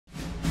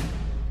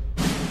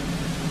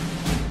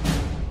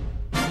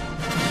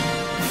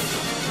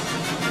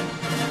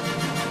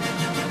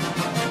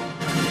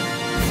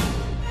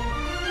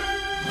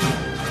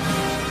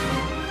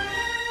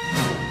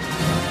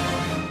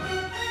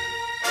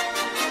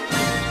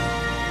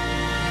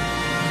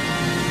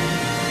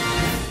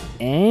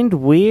And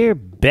we're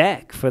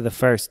back for the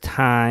first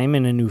time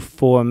in a new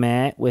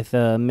format with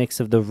a mix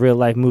of the real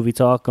life movie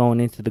talk going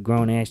into the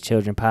Grown Ass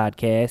Children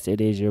podcast.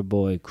 It is your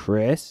boy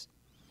Chris,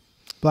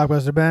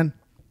 Blockbuster Ben,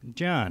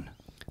 John.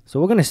 So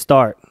we're going to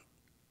start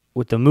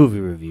with the movie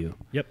review.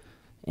 Yep.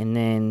 And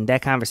then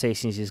that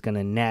conversation is just going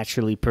to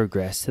naturally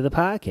progress to the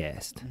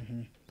podcast.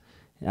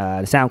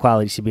 The sound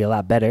quality should be a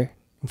lot better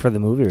for the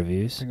movie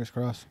reviews. Fingers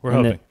crossed. We're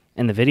hoping.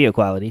 And the video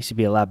quality should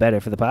be a lot better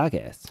for the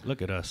podcast.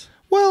 Look at us.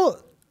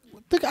 Well,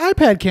 the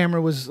iPad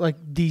camera was like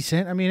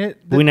decent. I mean,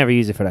 we never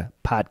use it for the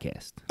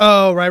podcast.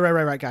 Oh, right.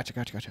 Gotcha.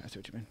 I see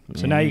what you mean.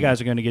 So now you guys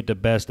are going to get the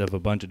best of a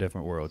bunch of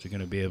different worlds. You're going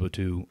to be able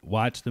to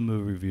watch the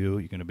movie review.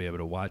 You're going to be able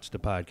to watch the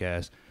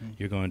podcast.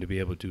 You're going to be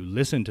able to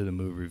listen to the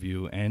movie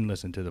review and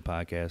listen to the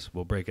podcast.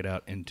 We'll break it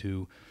out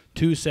into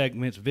 2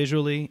 segments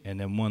visually and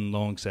then 1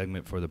 long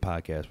segment for the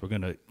podcast. We're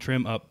going to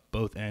trim up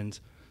both ends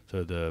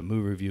so the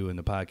movie review and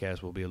the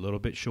podcast will be a little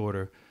bit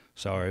shorter.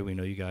 Sorry, we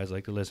know you guys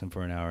like to listen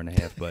for an hour and a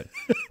half, but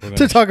we're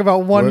to talk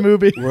about one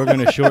movie. We're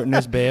going to shorten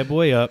this bad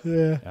boy up.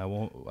 Yeah. I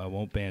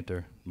won't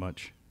banter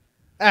much.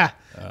 I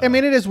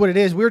mean, it is what it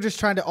is. We're just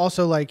trying to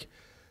also like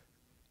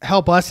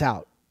help us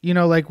out, you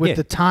know, like with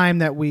the time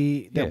that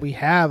we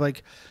have,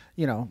 like,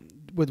 you know,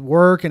 with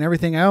work and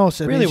everything else.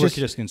 I Really, mean, we're it's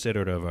just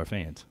considerate of our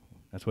fans.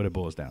 That's what it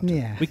boils down to.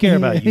 Yeah. We care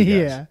about you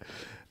guys.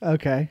 Yeah.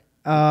 Okay.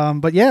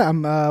 But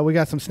yeah, we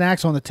got some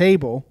snacks on the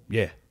table.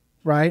 Yeah.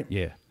 Right?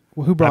 Yeah.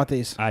 Well, who brought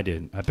these? I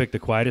did. I picked the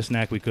quietest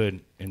snack we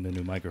could in the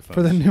new microphones.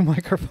 For the new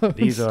microphones.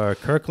 These are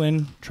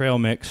Kirkland Trail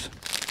Mix.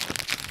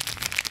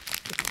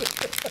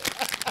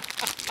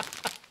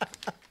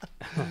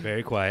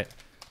 Very quiet.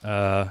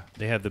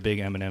 They have the big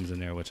M&Ms in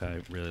there, which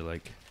I really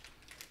like.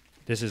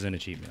 This isn't a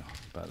cheat meal,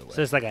 by the way.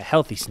 So it's like a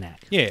healthy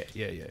snack. Yeah.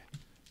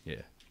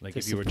 Like To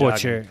if you were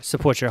jogging.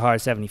 support your hard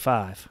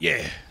 75.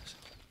 Yeah.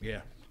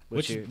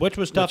 Which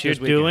was tough. Which you're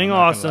this weekend, doing I'm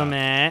not gonna awesome, lie.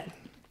 Matt.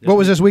 What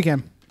was this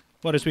weekend?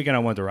 Well, this weekend I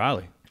went to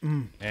Raleigh,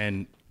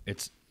 and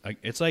it's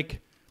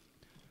like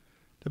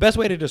the best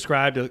way to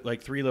describe the,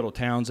 like 3 little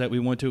towns that we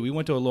went to. We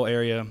went to a little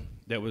area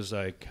that was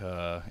like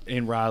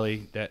in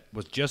Raleigh that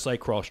was just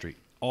like Cross Street.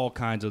 All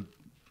kinds of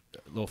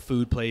little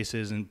food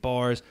places and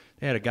bars.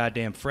 They had a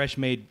goddamn fresh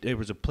made. There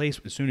was a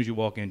place as soon as you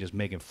walk in, just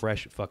making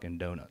fresh fucking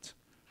donuts.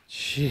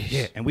 Jeez.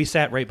 Yeah, and we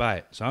sat right by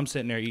it. So I'm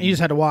sitting there eating. You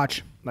just had to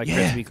watch. Like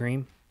Krispy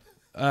Kreme?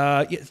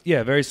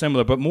 Yeah, very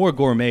similar, but more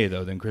gourmet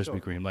though than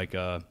Krispy Kreme. Like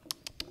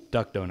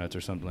duck donuts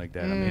or something like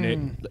that. I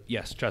mean,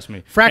 yes, trust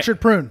me.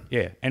 Fractured prune.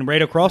 Yeah, and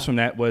right across from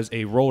that was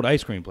a rolled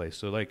ice cream place.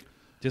 So like,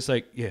 just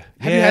like, yeah.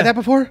 Have you had that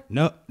before?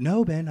 No,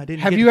 Ben, I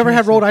didn't. Have you ever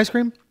had rolled ice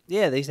cream?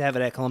 Yeah, they used to have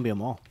it at Columbia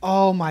Mall.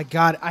 Oh my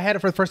God, I had it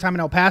for the first time in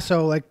El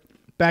Paso, like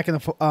back in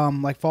the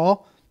like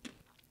fall.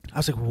 I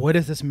was like, what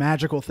is this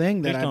magical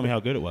thing that? Please tell me how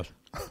good it was.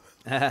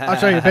 I'll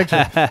show you a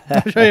picture.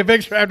 I'll show you a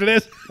picture after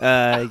this.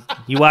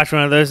 You wash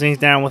one of those things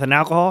down with an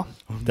alcohol?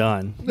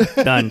 Done,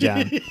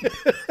 John.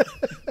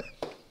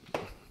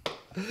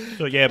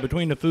 So yeah,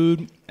 between the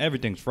food,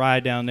 everything's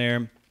fried down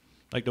there.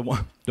 Like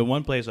the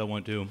one place I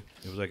went to,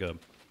 it was like a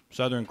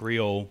Southern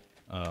Creole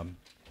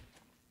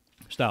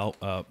style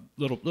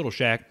little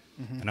shack,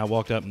 and I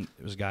walked up and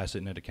there was a guy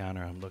sitting at the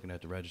counter. I'm looking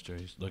at the register.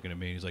 He's looking at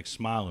me. He's like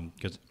smiling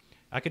because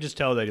I could just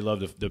tell that he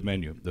loved the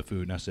menu, the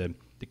food. And I said,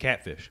 the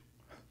catfish.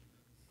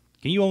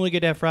 Can you only get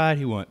that fried?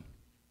 He went,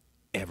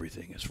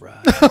 everything is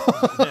fried.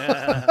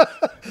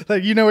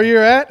 Like, you know where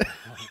you're at?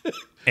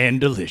 And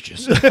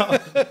delicious.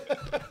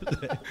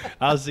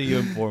 I'll see you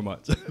in 4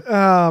 months.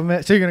 Oh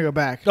man, so you're gonna go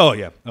back? Oh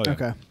yeah.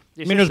 Okay. I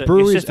mean, there's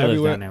breweries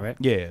everywhere. Down there, right?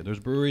 Yeah, there's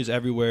breweries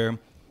everywhere.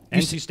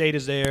 NC State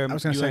is there. I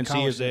was gonna say UNC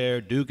college. is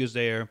there. Duke is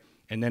there.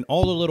 And then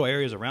all the little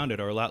areas around it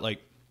are a lot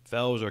like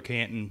Fells or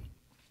Canton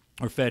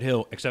or Fed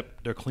Hill,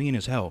 except they're clean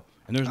as hell.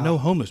 And there's no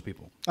homeless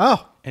people.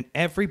 Oh, And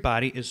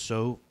everybody is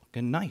so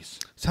fucking nice.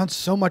 sounds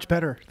so much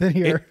better than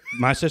here.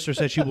 My sister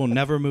said she will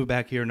never move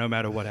back here no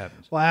matter what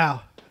happens.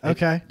 Wow.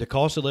 Okay. The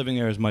cost of living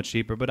there is much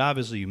cheaper, but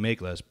obviously you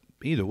make less.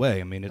 Either way,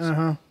 I mean, it's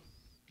you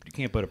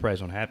can't put a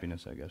price on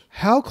happiness, I guess.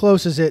 How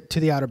close is it to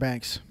the Outer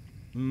Banks?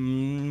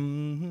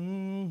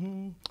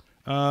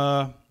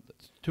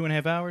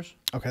 2.5 hours.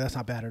 Okay, that's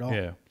not bad at all.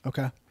 Yeah.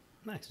 Okay.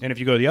 Nice. And if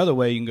you go the other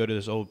way, you can go to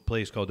this old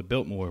place called the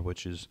Biltmore,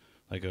 which is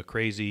like a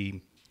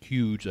crazy,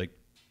 huge, like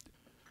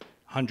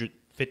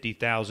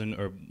 150,000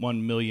 or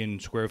 1 million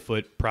square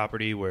foot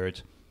property where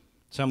it's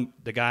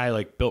the guy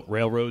like built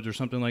railroads or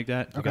something like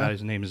that. The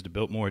guy's name is the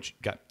Biltmore. It's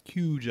got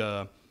huge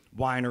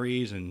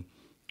wineries and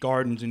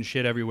gardens and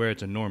shit everywhere.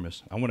 It's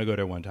enormous. I want to go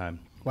there one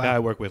time. Wow. The guy I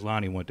work with,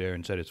 Lonnie, went there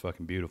and said it's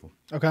fucking beautiful.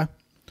 Okay.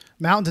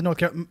 Mountains in North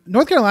Carolina.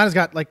 North Carolina's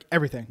got like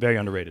everything. Very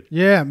underrated.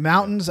 Yeah,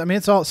 mountains. I mean,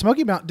 it's all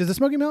Smoky Mountain. Does the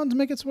Smoky Mountains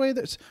make its way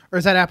there, or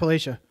is that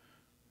Appalachia?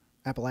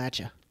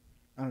 Appalachia.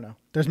 I don't know.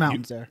 There's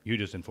mountains there. You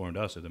just informed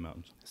us of the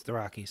mountains. It's the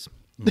Rockies.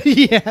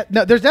 Yeah.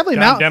 No, there's definitely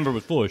mountains. Denver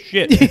was full of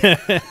shit.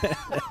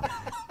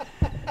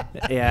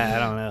 Yeah, I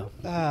don't know.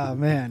 Oh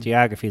man.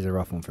 Geography's a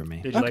rough one for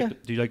me. Did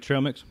you like trail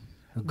mix?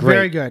 Great.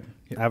 Very good.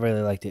 I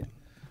really liked it.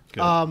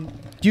 Good.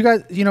 Do you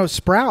guys,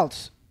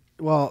 Sprouts?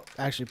 Well,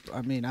 actually,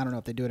 I mean, I don't know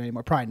if they do it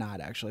anymore. Probably not,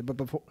 actually. But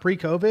before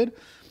pre-COVID,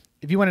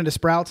 if you went into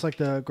Sprouts, like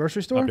the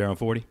grocery store. Up there on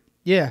 40?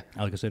 Yeah.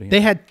 Ellicott City.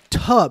 They had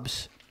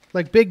tubs,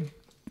 like big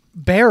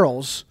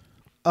barrels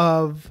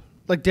of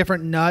like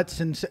different nuts,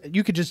 and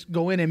you could just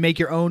go in and make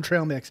your own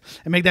trail mix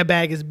and make that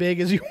bag as big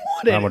as you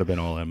wanted. That would have been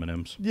all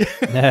M&Ms.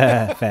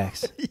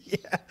 Facts. Yeah.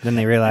 Then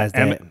they realized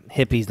that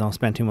hippies don't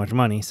spend too much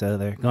money, so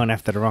they're going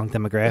after the wrong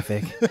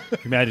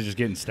demographic. Imagine just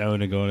getting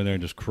stoned and going in there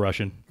and just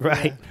crushing.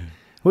 Right.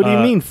 What do you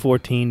mean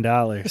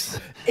 $14?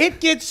 It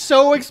gets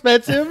so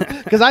expensive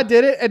because I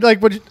did it, and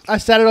like when I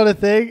set it on a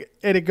thing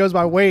and it goes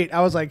by weight,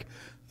 I was like,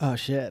 oh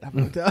shit, I'm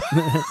hooked up.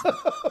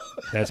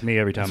 That's me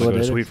every time I go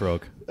to Sweet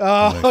Frog.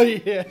 Oh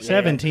yeah,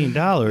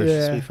 $17.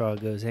 Yeah. Sweet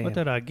Frog goes ham. What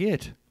did I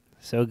get?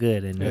 So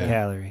good and no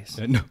calories.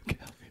 No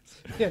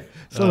calories. yeah,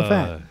 still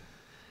fat.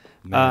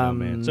 Man, oh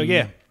man. So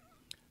yeah,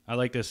 I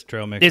like this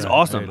trail mix. It's I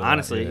awesome. ate a lot,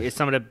 Honestly, yeah. it's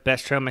some of the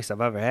best trail mix I've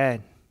ever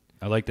had.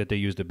 I like that they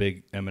used the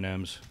big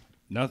M&Ms.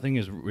 Nothing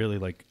is really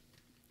like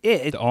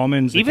Yeah, the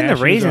almonds. even the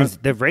raisins.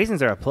 The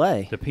raisins are a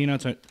play. The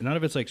peanuts are none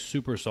of it's like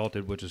super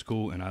salted, which is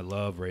cool, and I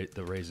love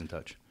the raisin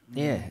touch.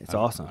 Yeah, it's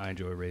awesome. I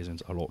enjoy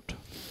raisins a lot.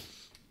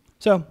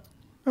 So,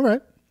 All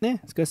right, Yeah,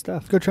 it's good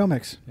stuff. good trail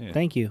mix. yeah.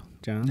 Thank you,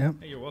 John. Yep.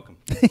 Hey, you're welcome.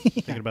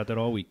 Thinking about that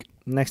all week.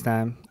 Next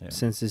time, Yeah.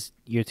 since it's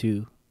year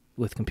 2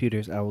 with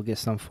computers, I will get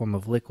some form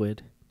of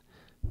liquid,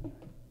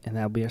 and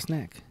that'll be our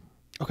snack.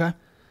 Okay.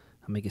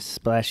 I'll make it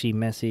splashy,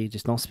 messy.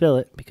 Just don't spill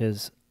it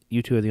because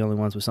you two are the only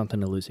ones with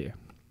something to lose here.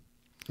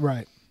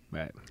 Right.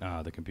 Right.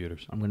 The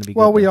computers. I'm going to be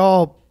Well, good we though.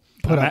 all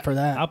put up for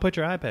that. I'll put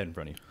your iPad in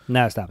front of you.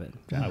 No, stop it.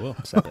 I will.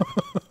 Stop it.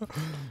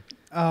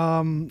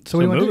 So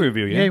we want movie to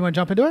review, yeah? you want to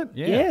jump into it?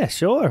 Yeah,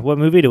 sure. What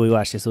movie do we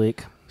watch this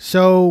week?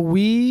 So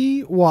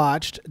we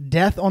watched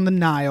Death on the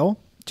Nile.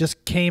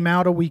 Just came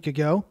out a week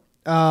ago.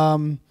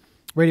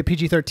 Rated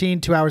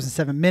PG-13, 2 hours and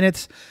 7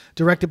 minutes.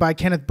 Directed by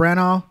Kenneth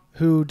Branagh,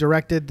 who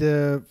directed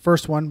the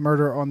first one,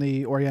 Murder on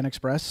the Orient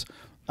Express.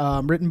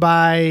 Written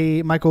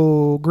by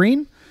Michael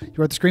Green. He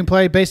wrote the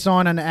screenplay based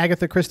on an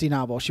Agatha Christie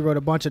novel. She wrote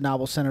a bunch of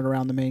novels centered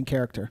around the main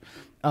character.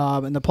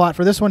 And the plot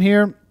for this one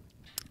here,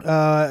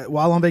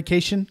 while on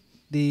vacation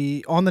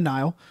on the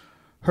Nile,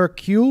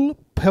 Hercule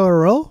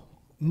Poirot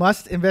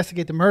must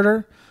investigate the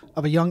murder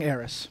of a young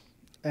heiress.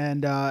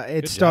 And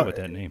Good job with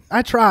that name.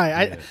 I try.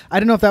 Yeah. I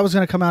didn't know if that was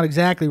going to come out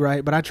exactly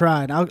right, but I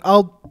tried.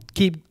 I'll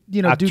keep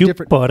do Hercule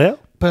different. Poirot?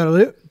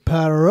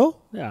 Poirot,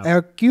 Yeah.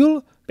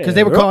 Hercule, because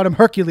they were Poirot. calling him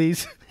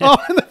Hercules.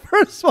 In the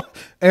first one,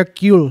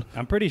 Hercule.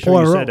 I'm pretty sure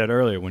you Poirot. said that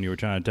earlier when you were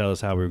trying to tell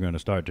us how we were going to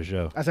start the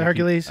show. I said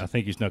Hercules? I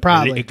think you snuck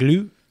Probably. a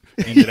glue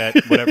into that,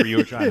 whatever you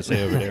were trying to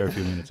say over there a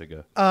few minutes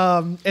ago.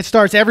 It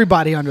stars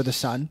everybody under the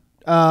sun,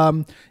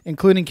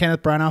 including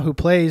Kenneth Branagh, who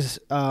plays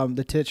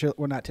the titular,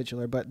 well, not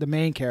titular, but the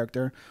main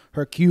character,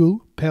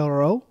 Hercule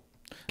Poirot.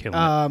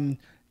 Killing it.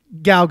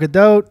 Gal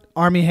Gadot,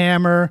 Armie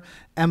Hammer,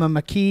 Emma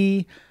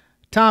McKee,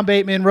 Tom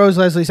Bateman, Rose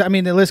Leslie. I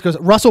mean, the list goes.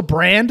 Russell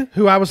Brand,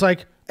 who I was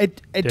like,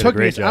 it took me.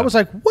 great I job. was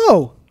like,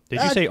 whoa.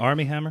 Did you say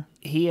Armie Hammer?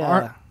 He,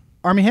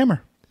 Armie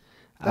Hammer?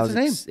 That's his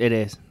name. It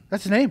is.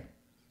 That's his name.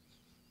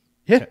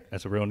 Yeah,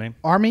 That's a real name?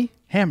 Armie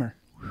Hammer.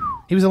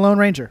 He was a Lone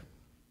Ranger,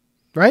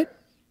 right?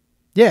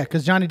 Yeah,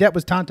 because Johnny Depp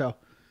was Tonto.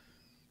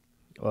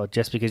 Well,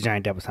 just because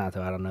Johnny Depp was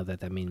Tonto, I don't know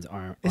that means Is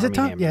Armie it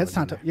Tonto? Hammer Yeah, it's was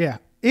in Tonto. there. Yeah,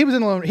 he was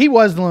in the Lone. He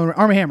was the Lone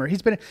Armie Hammer.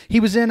 He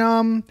was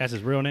in That's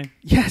his real name?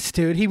 Yes,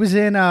 dude. He was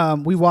in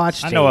we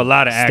watched. I know a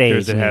lot of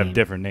actors Stage that have name.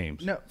 different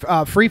names. No,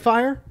 Free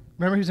Fire.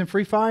 Remember he was in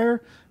Free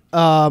Fire.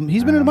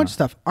 He's been in a bunch of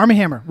stuff. Armie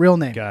Hammer, real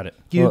name. Got it.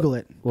 Google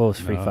it. What was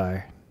Free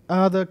Fire?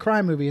 The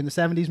crime movie in the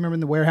 70s. Remember in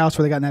the warehouse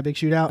where they got in that big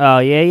shootout? Oh,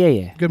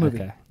 yeah. Good movie.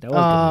 Okay. That was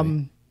a good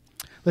movie.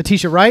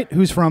 Letitia Wright,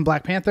 who's from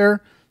Black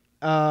Panther,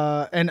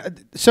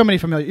 and so many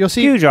familiar. You'll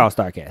see Huge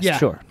all-star cast. Yeah,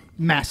 Sure.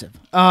 massive.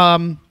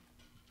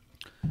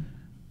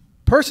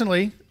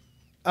 Personally,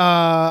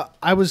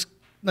 I was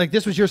like,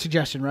 this was your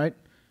suggestion, right?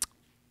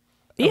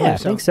 Yeah, I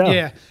think so.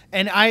 Yeah,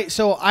 and I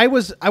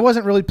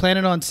wasn't really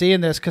planning on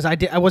seeing this because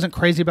I wasn't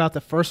crazy about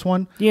the first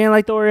one. You didn't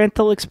like the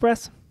Oriental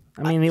Express?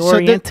 I mean, the So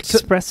Orient so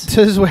Express.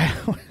 this is what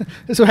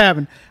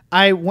happened.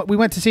 We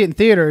went to see it in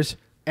theaters,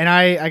 and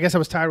I guess I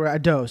was tired. I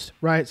dozed,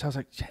 right? So I was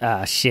like,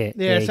 Ah, shit.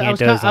 yeah. you So can't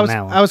doze on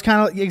that one. I was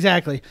kind of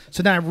exactly.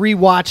 So then I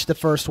rewatched the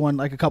first one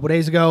like a couple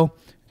days ago,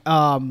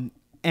 and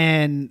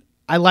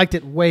I liked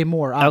it way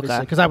more obviously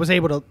Okay. because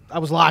I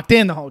was locked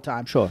in the whole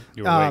time. Sure.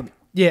 You were awake.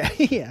 Yeah,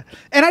 yeah.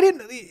 And I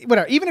didn't,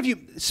 whatever. Even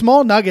if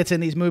small nuggets in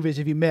these movies,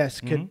 if you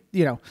miss, could,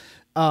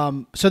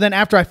 so then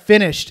after I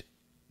finished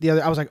the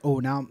other, I was like, oh,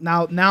 now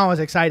I was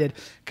excited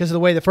because of the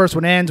way the first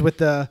one ends with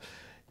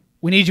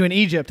we need you in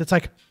Egypt. It's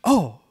like,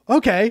 oh,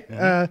 okay.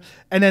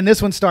 And then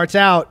this one starts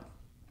out.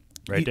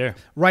 Right there.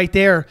 Right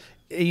there.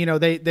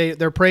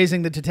 They're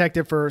praising the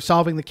detective for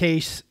solving the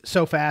case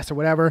so fast or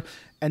whatever.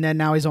 And then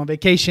now he's on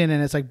vacation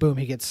and it's like, boom,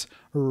 he gets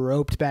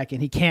roped back in.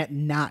 He can't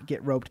not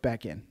get roped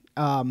back in.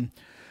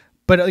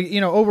 But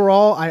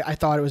overall, I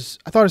thought it was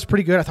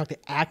pretty good. I thought the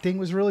acting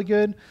was really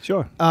good.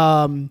 Sure.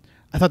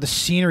 I thought the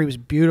scenery was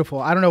beautiful.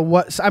 I don't know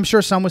what. I'm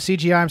sure some was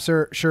CGI. I'm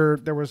sure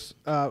there was,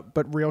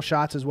 but real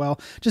shots as well.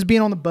 Just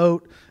being on the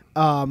boat,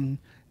 and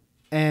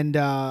You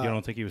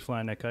don't think he was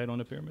flying that kite on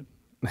the pyramid?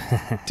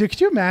 Dude,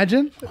 could you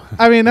imagine?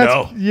 I mean, that's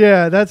No.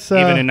 yeah, that's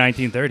Even in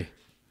 1930.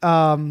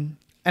 and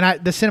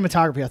the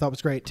cinematography I thought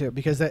was great too,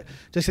 because that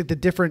just like the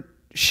different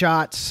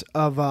shots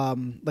of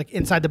like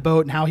inside the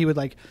boat and how he would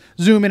like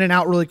zoom in and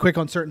out really quick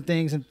on certain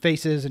things and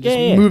faces and just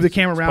move the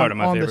camera around. Part of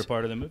my on favorite this.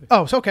 part of the movie.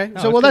 Oh, so okay.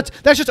 No, So well, it's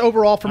that's just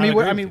overall for me. I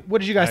agree I mean, with you.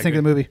 what did you guys I think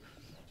of the agree.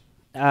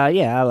 movie?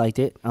 Yeah, I liked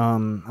it.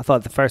 I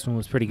thought the first one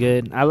was pretty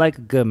good. I like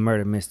a good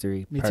murder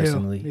mystery Me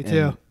personally. too. Me too.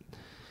 And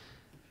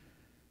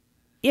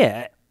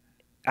yeah,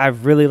 I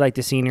really like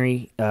the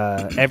scenery.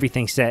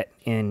 Everything set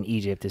in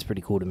Egypt is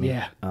pretty cool to me.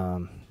 Yeah.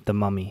 The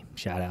Mummy,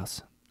 shout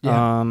outs.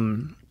 Yeah.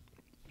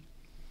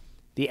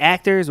 The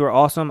actors were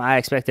awesome. I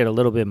expected a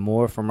little bit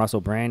more from Russell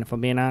Brand, if I'm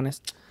being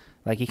honest.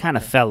 Like, he kind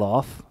of fell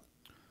off.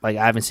 Like,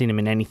 I haven't seen him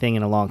in anything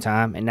in a long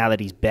time. And now that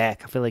he's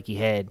back, I feel like he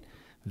had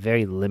a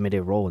very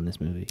limited role in this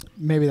movie.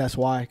 Maybe that's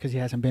why, because he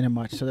hasn't been in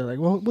much. So they're like,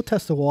 well, we'll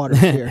test the waters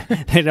here.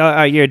 All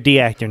right, you're a D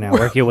actor now.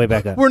 Work your way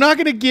back up. We're not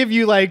going to give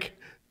you like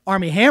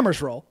Armie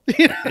Hammer's role.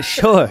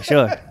 Sure.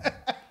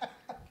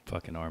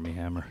 Fucking Armie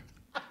Hammer.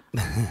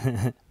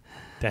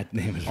 That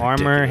name is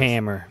Armor ridiculous.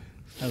 Hammer.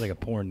 Sounds like a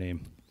porn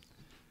name.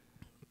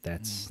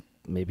 That's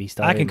maybe I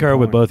started. concur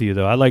with both of you,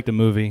 though. I like the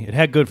movie. It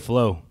had good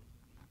flow.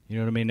 You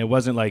know what I mean? It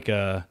wasn't like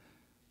I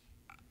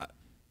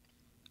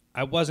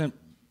wasn't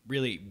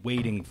really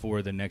waiting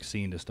for the next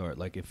scene to start.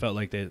 Like, it felt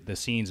like the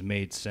scenes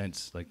made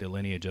sense. Like, the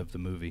lineage of the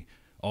movie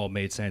all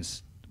made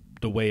sense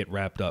the way it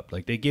wrapped up.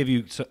 Like, they give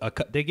you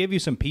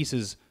some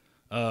pieces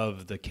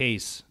of the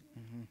case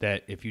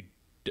that if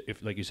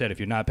like you said, if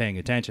you're not paying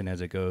attention as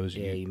it goes,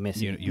 Yeah, you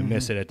miss it. You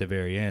miss it at the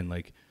very end.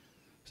 Like,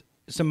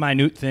 some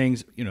minute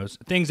things,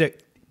 things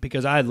that,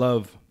 because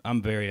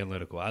I'm very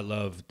analytical. I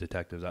love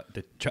detectives.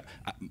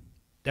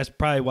 That's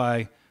probably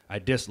why I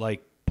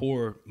dislike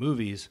poor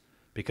movies,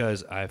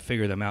 because I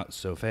figure them out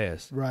so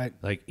fast. Right.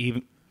 Like,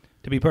 even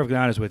to be perfectly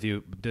honest with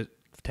you,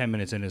 10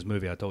 minutes in this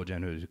movie, I told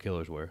Jen who the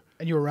killers were.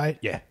 And you were right?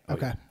 Yeah.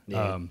 Okay.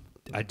 Yeah.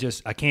 I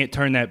can't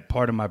turn that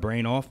part of my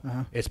brain off.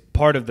 It's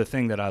part of the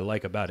thing that I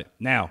like about it.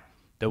 Now,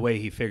 the way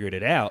he figured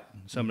it out,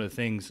 some of the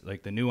things,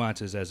 like the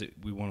nuances as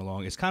we went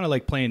along, it's kind of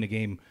like playing the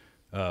game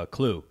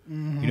Clue.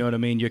 You know what I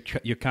mean? You're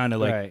kind of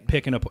like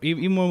picking up,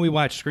 even when we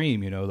watch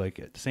Scream, like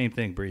the same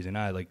thing, Breeze and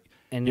I, like.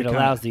 And it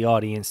allows the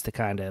audience to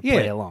kind of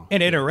play along.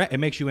 And it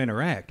makes you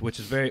interact, which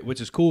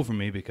is cool for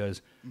me,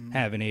 because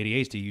having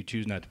ADHD, you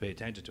choose not to pay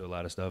attention to a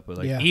lot of stuff.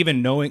 But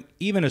even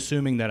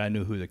assuming that I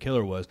knew who the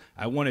killer was,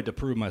 I wanted to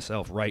prove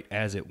myself right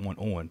as it went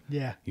on.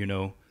 Yeah.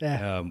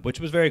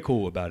 Which was very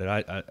cool about it.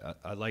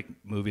 I like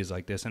movies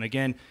like this, and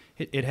again,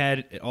 it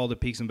had all the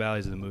peaks and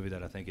valleys of the movie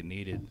that I think it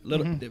needed.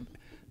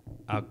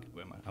 I'll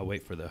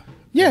wait for the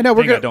we're thing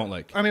gonna, I don't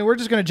like. I mean, we're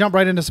just going to jump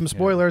right into some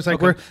spoilers. Yeah.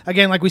 Like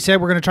Okay. like we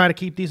said, we're going to try to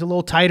keep these a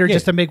little tighter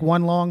just to make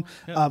one long,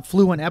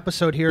 fluent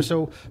episode here.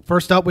 So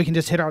first up, we can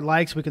just hit our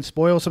likes. We can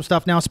spoil some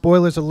stuff now.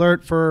 Spoilers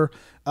alert for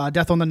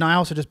Death on the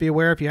Nile. So just be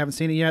aware if you haven't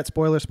seen it yet.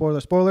 Spoilers.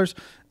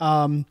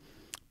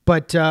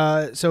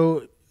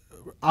 So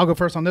I'll go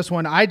first on this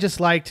one. I just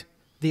liked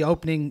the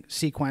opening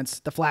sequence,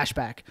 the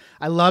flashback.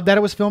 I loved that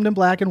it was filmed in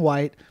black and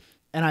white,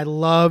 and I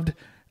loved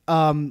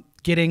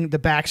getting the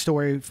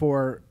backstory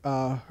for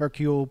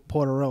Hercule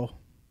Poirot.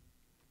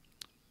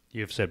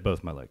 You've said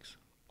both my likes.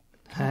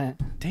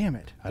 Damn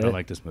it. I don't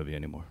like this movie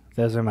anymore.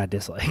 Those are my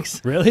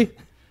dislikes. Really?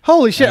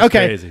 Holy shit. That's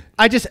Okay. crazy.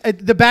 I just,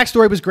 the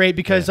backstory was great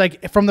because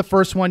like from the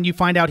first one, you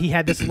find out he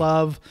had this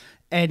love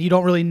and you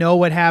don't really know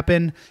what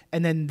happened.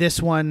 And then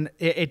this one,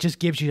 it just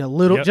gives you a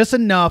little, just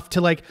enough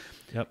to like,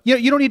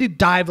 you don't need to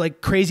dive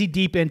like crazy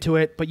deep into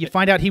it, but you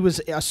find out he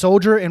was a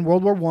soldier in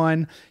World War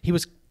I. He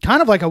was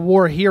kind of like a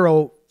war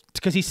hero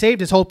because he saved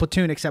his whole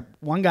platoon except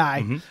one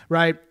guy,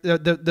 right? You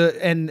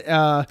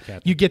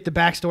get the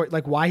backstory,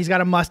 like why he's got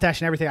a mustache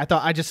and everything.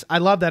 I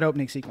love that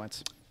opening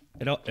sequence.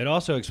 It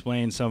also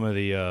explains some of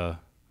the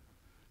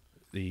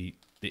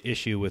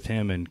issue with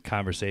him and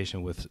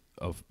conversation with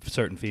a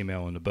certain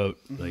female on the boat.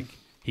 Like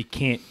he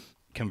can't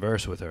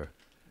converse with her,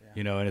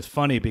 and it's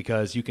funny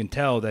because you can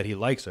tell that he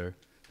likes her,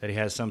 that he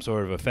has some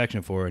sort of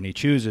affection for her, and he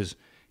chooses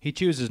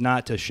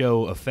not to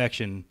show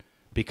affection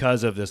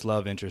because of this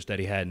love interest that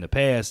he had in the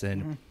past.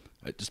 And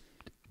just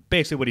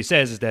basically what he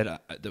says is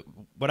that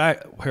what I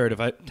heard,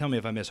 tell me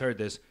if I misheard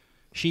this,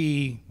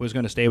 she was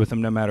going to stay with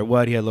him no matter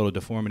what. He had a little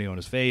deformity on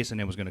his face, and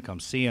then was going to come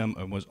see him,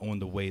 and was on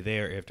the way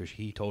there after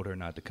he told her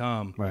not to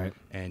come. Right.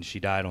 And she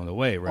died on the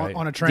way, right?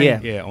 On a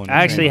train. Yeah. On the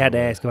I actually train had to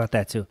on the way. ask about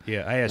that too.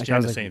 Yeah, I asked Like, Jen I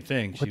was the like, same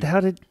thing. What the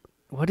hell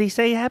what did he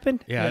say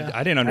happened? Yeah,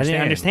 I didn't understand. I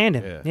didn't understand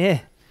him. Yeah.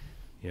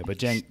 Yeah, but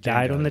Jen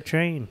Died got on the it.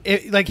 train.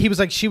 She was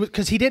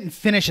because he didn't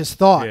finish his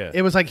thought. Yeah.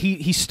 It was like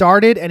he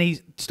started and he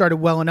started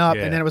welling up,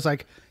 Yeah. and then it was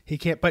like he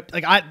can't. But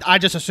like I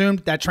just assumed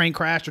that train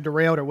crashed or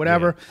derailed or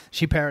whatever. Yeah.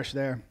 She perished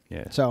there.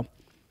 Yeah. So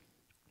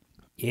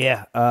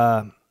Yeah.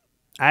 I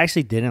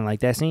actually didn't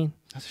like that scene.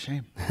 that's a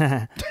shame.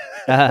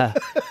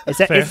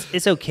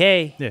 It's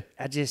okay. Yeah.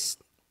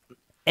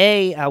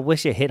 I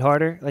wish it hit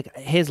harder. Like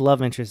his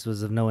love interest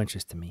was of no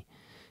interest to me,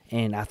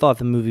 and I thought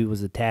the movie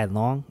was a tad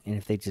long. And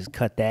if they just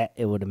cut that,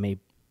 it would have made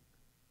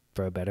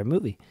for a better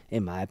movie,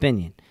 in my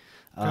opinion.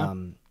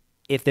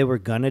 if they were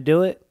gonna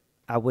do it,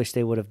 I wish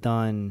they would have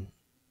done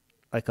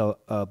like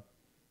a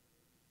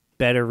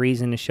better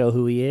reason to show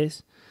who he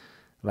is.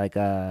 Like,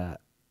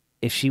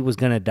 if she was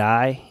gonna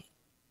die,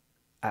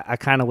 I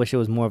kind of wish it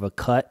was more of a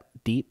cut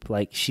deep.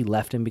 Like, she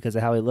left him because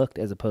of how he looked,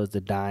 as opposed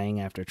to dying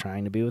after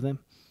trying to be with him.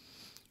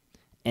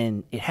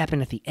 And it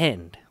happened at the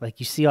end. Like,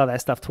 you see all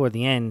that stuff toward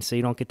the end, so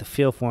you don't get to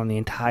feel for him the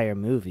entire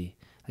movie.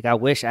 Like, I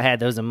wish I had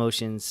those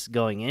emotions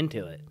going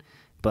into it.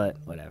 But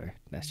whatever.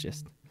 That's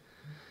just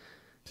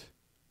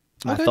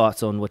my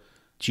thoughts on what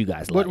you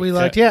guys like. What we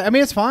liked. Yeah, I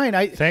mean, it's fine.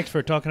 Thanks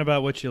for talking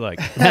about what you like.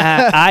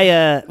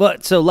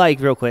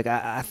 Real quick,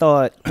 I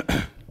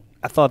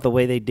thought the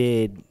way they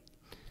did,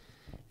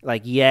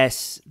 like,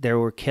 yes, there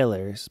were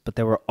killers, but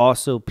there were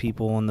also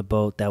people on the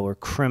boat that were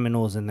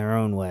criminals in their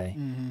own way.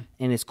 Mm-hmm.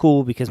 And it's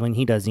cool because when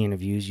he does the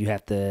interviews, you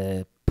have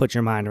to put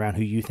your mind around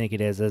who you think it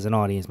is as an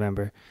audience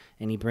member.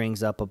 And he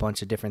brings up a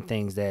bunch of different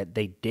things that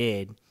they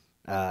did,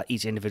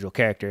 each individual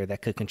character,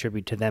 that could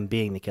contribute to them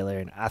being the killer.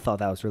 And I thought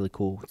that was really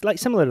cool. It's like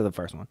similar to the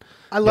first one.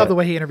 I love the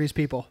way he interviews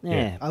people.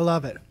 Yeah. I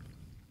love it.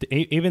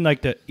 Even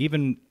like I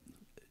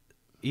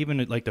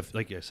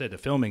said, the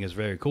filming is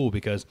very cool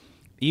because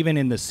even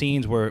in the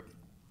scenes where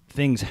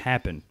things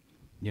happen,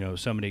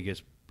 somebody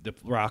gets the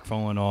rock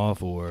falling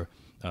off, or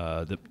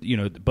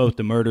both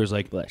the murders,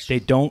 like they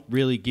don't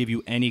really give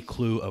you any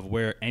clue of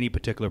where any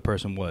particular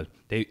person was.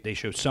 They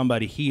show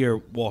somebody here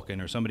walking,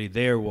 or somebody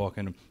there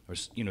walking, or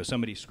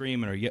somebody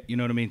screaming, or you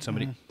know what I mean.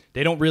 Somebody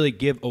They don't really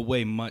give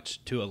away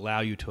much to allow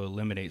you to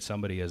eliminate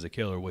somebody as a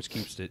killer, which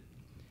keeps it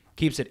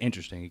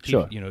interesting. It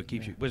keeps, it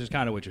keeps you, which is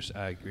kind of what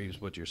I agree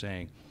with what you're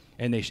saying.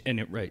 And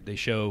they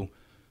show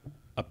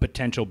a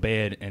potential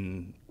bad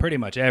in pretty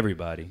much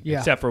everybody,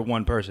 except for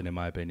one person, in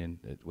my opinion,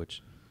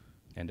 which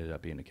ended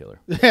up being a killer.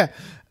 Yeah.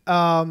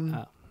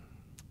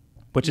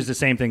 Which is the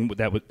same thing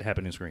that would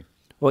happen in Scream.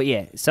 Well,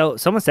 yeah. So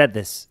someone said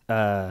this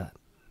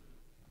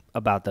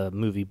about the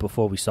movie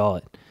before we saw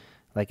it.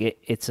 Like,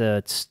 it's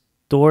a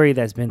story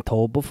that's been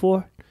told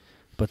before,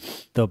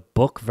 but the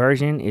book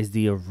version is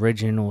the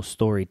original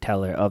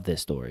storyteller of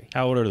this story.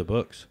 How old are the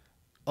books?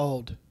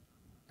 Old.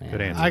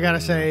 Good answer. I gotta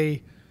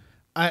say,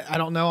 I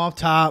don't know off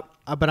top,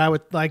 but I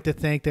would like to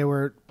think they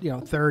were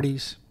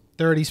 30s,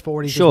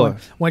 40s. Sure.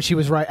 When she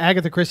was right,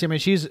 Agatha Christie. I mean,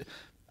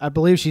 I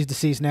believe she's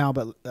deceased now,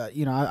 but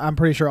I'm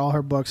pretty sure all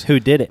her books. Who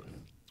did it?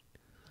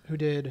 Who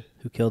did?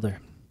 Who killed her?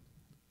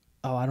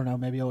 Oh, I don't know.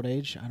 Maybe old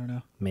age. I don't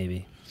know.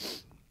 Maybe.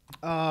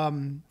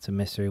 It's a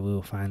mystery we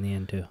will find the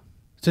end to.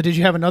 So did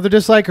you have another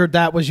dislike, or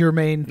that was your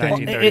main thing?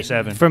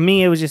 1937. For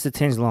me, it was just a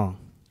tinge long.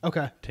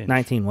 Okay.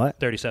 19 what?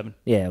 37.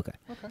 Yeah, okay.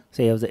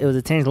 So it was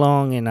a tinge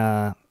long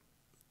and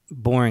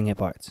boring at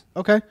parts.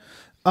 Okay.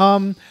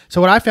 So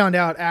what I found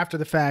out after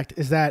the fact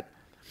is that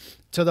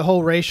the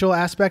whole racial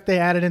aspect they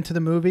added into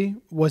the movie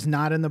was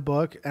not in the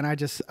book, and I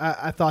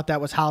thought that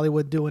was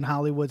Hollywood doing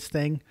Hollywood's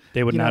thing.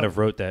 They would not have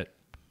wrote that.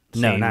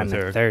 No, not in the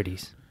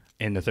 30s.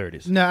 In the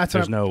 30s. No,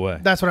 there's no way.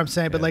 That's what I'm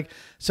saying. But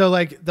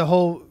the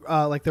whole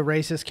the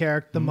racist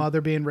character, the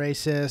mother being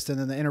racist, and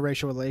then the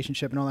interracial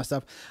relationship and all that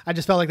stuff. I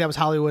just felt like that was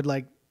Hollywood,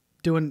 like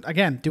doing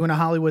a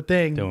Hollywood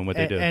thing, doing what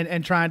they do,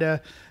 and trying to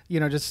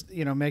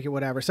make it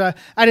whatever. So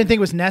I didn't think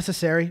it was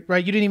necessary,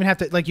 right? You didn't even have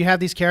to you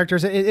have these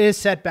characters. It is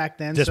set back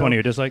then. Just one of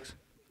your dislikes?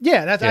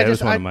 Yeah, that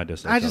was one of my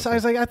dislikes. I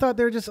was like, I thought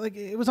they were just like,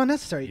 it was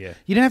unnecessary. Yeah.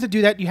 You didn't have to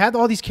do that. You had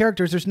all these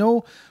characters. There's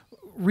no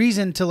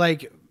reason to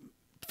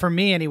for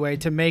me anyway,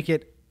 to make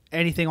it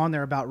anything on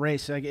there about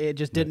race. Like, it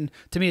just didn't.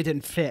 To me, it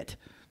didn't fit.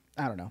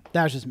 I don't know.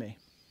 That was just me.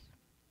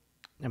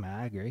 I mean,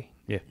 I agree.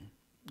 Yeah.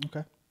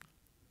 Okay.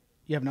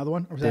 You have another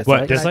one? Or was that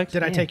what, dislikes?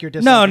 Did I take your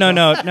dislike?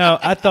 No.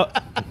 I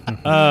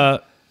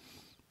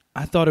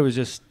thought it was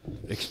just,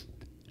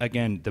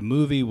 again, the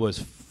movie was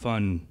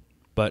fun,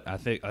 but I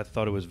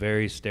thought it was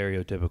very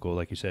stereotypical.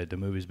 Like you said, the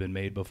movie's been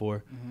made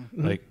before.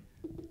 Mm-hmm. Like,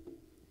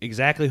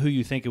 exactly who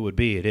you think it would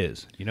be, it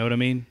is. You know what I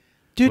mean?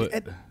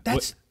 Dude,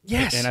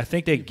 yes. And I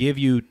think they give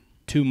you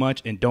too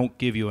much and don't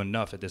give you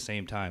enough at the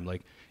same time.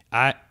 Like,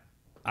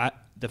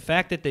 the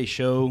fact that they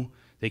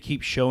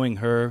keep showing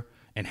her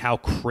and how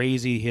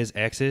crazy his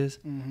ex is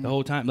the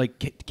whole time.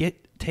 Like,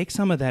 take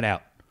some of that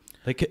out.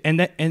 Like, and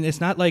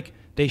it's not like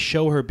they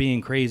show her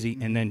being crazy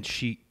and then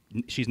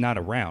she's not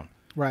around.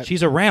 Right.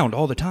 She's around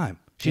all the time.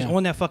 She's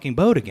on that fucking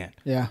boat again.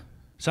 Yeah.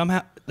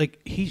 Somehow,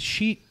 like,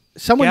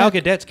 Gal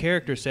Gadot's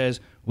character says,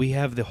 we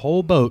have the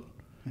whole boat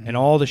and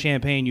all the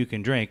champagne you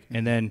can drink,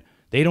 and then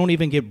they don't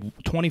even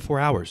get 24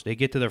 hours. They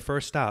get to their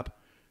first stop,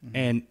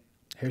 and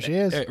here she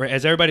is.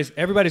 As everybody's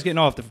getting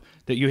off,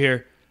 that you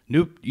hear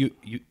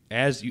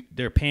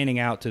they're panning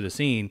out to the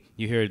scene,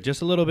 you hear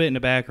just a little bit in the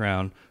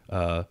background,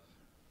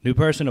 new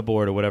person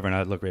aboard or whatever, and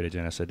I look right at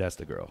Jen. I said, "That's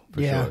the girl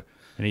for sure." And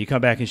then you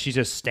come back and she's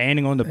just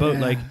standing on the boat,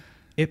 like,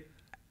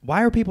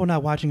 why are people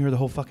not watching her the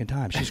whole fucking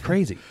time? She's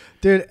crazy,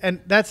 dude. And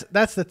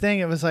that's the thing.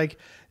 It was like,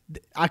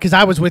 because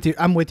I was with you.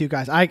 I'm with you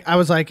guys. I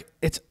was like,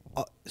 it's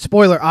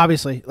spoiler,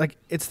 obviously. Like,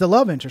 it's the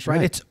love interest,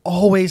 right? It's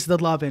always the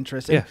love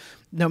interest. And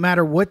no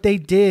matter what they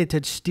did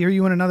to steer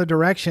you in another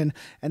direction,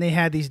 and they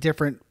had these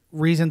different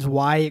reasons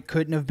why it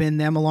couldn't have been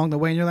them along the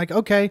way, and you're like,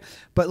 okay,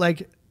 but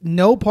like,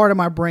 no part of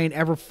my brain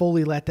ever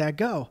fully let that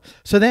go.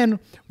 So then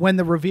when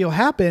the reveal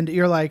happened,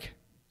 you're like,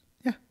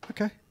 yeah,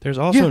 okay. There's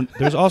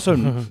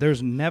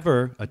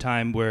never a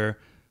time where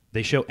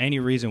they show any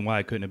reason why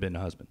it couldn't have been the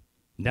husband.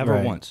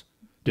 Never once.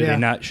 Do they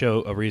not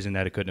show a reason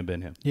that it couldn't have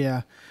been him?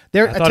 Yeah.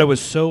 I thought it was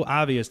so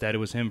obvious that it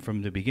was him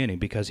from the beginning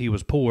because he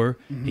was poor.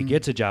 He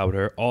gets a job with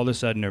her. All of a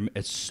sudden,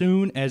 as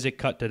soon as it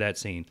cut to that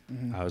scene,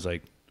 I was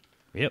like,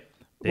 yep,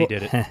 they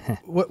did it.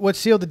 What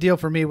sealed the deal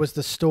for me was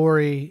the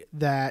story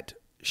that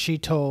she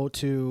told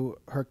to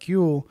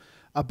Hercule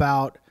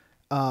about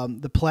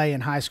the play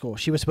in high school.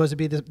 She was supposed to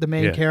be the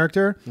main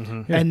character.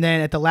 And then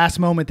at the last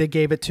moment, they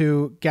gave it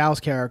to Gal's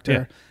character.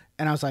 Yeah.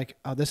 And I was like,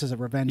 oh, this is a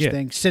revenge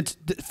thing. Since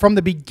from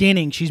the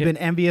beginning, she's been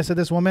envious of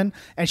this woman,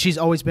 and she's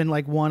always been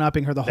like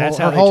one-upping her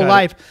her whole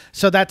life.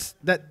 So that.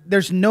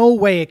 There's no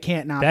way it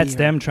can't not be her. That's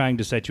them trying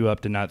to set you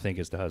up to not think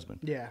it's the husband.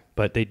 Yeah.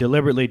 But they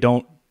deliberately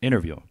don't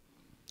interview him.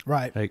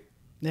 Right. Like,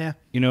 yeah.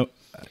 You know.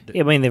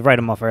 Yeah, I mean, they write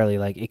him off early.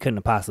 Like, it couldn't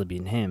have possibly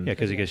been him. Yeah,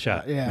 because he gets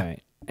shot. Yeah.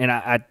 Right. And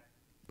I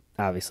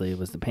obviously, it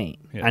was the paint.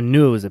 Yeah. I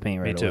knew it was the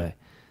paint right away.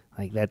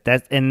 Like,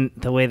 that, and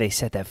the way they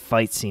set that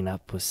fight scene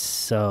up was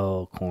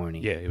so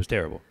corny. Yeah, it was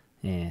terrible.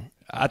 Yeah.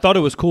 I thought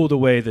it was cool the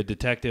way the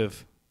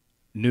detective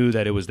knew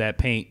that it was that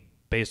paint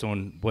based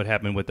on what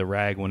happened with the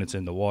rag when it's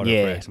in the water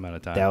for X amount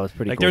of time. That was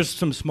pretty cool. There's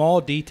some small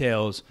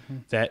details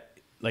that,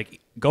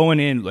 like,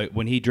 going in, like,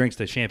 when he drinks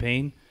the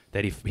champagne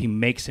that he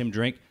makes him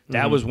drink,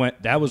 that was when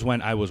I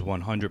was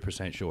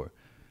 100% sure.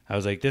 I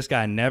was like, this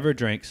guy never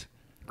drinks,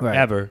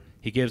 ever.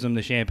 He gives him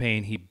the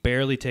champagne. He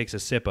barely takes a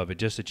sip of it,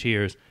 just a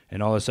cheers,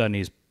 and all of a sudden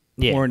he's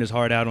pouring his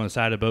heart out on the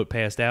side of the boat,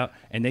 passed out,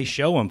 and they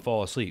show him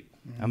fall asleep.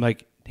 I'm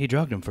like, he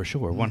drugged him for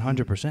sure,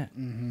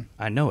 100%.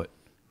 I know it.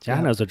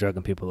 John knows what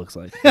drugging people looks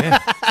like. Yeah.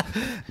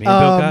 Me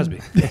and Bill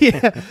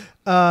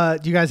Cosby.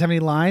 Do you guys have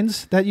any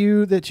lines that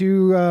you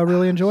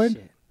really enjoyed?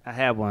 Shit. I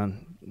have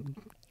one.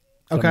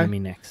 Okay. Me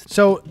next.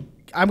 So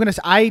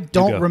I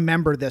don't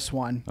remember this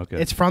one.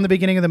 Okay. It's from the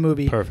beginning of the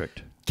movie.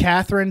 Perfect.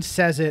 Catherine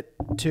says it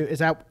to. Is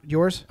that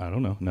yours? I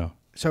don't know. No.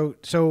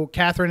 So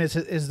Catherine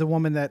is the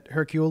woman that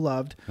Hercule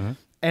loved.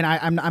 And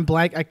I'm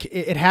blank.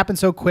 It happened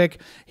so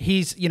quick.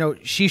 She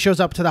shows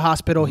up to the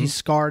hospital. He's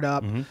scarred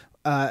up,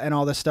 and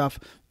all this stuff.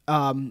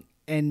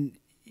 And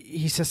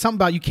he says something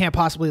about you can't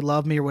possibly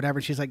love me or whatever.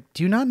 She's like,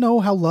 do you not know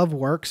how love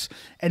works?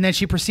 And then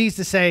she proceeds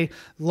to say,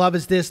 love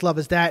is this, love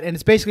is that. And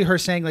it's basically her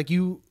saying, like,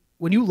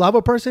 when you love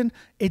a person,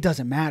 it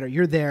doesn't matter.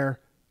 You're there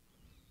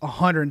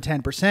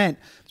 110%.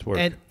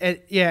 And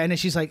then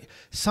she's like,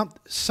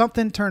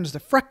 something turns to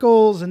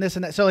freckles and this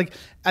and that. So like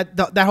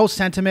that whole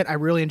sentiment I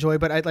really enjoy,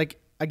 but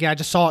I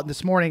just saw it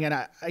this morning, and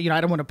I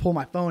don't want to pull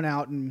my phone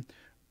out and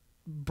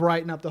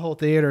brighten up the whole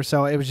theater.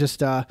 So it was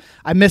just I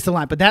missed the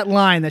line, but that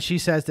line that she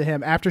says to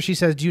him after she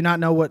says, "Do you not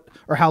know what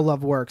or how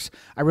love works?"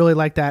 I really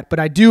like that. But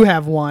I do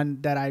have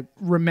one that I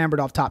remembered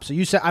off top. So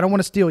you said I don't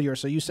want to steal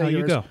yours. So you say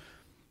yours. You go.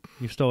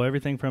 You stole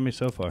everything from me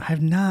so far. I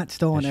have not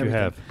stolen everything.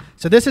 You have.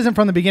 So this isn't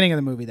from the beginning of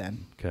the movie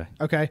then.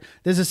 Okay.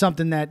 This is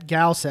something that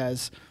Gal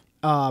says.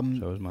 So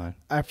is mine.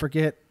 I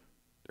forget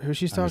who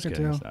she's talking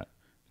to. It's not.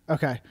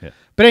 Okay. Yeah.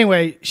 But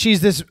anyway,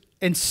 she's this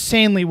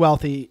insanely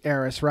wealthy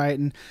heiress, right?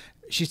 And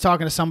she's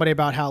talking to somebody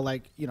about how,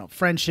 like,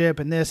 friendship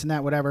and this and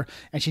that, whatever.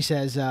 And she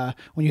says,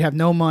 when you have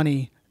no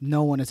money,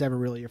 no one is ever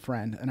really your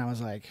friend. And I was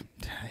like,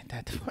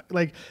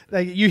 like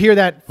you hear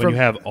that when you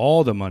have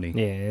all the money.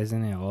 Yeah,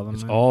 isn't it all the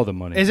money? It's all the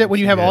money. Is it when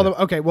you have all the,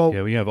 okay, well.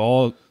 Yeah, when you have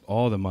all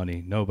the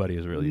money, nobody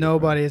is really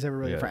Nobody is ever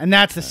really your friend. And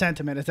that's the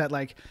sentiment, is that,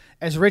 like,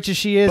 as rich as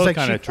she is, both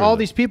like all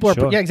these people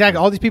are, exactly.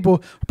 All these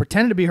people are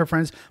pretending to be her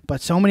friends,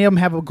 but so many of them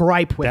have a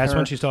gripe with her. That's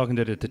when she's talking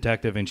to the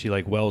detective and she,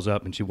 like, wells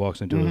up and she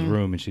walks into his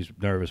room and she's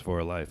nervous for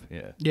her life.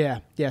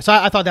 Yeah. So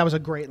I thought that was a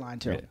great line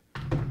too.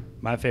 Yeah.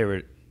 My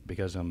favorite,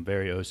 because I'm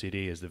very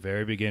OCD, is the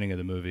very beginning of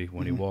the movie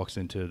when he walks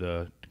into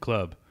the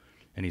club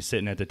and he's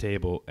sitting at the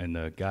table and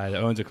the guy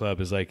that owns the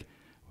club is like,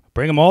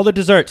 bring him all the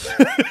desserts.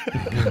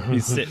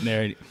 He's sitting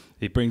there and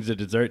he brings the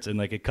desserts and,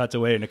 like, it cuts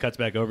away and it cuts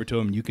back over to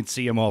him and you can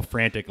see him all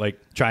frantic, like,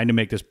 trying to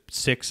make this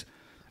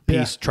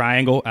 6-piece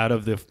triangle out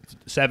of the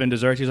 7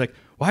 desserts. He's like,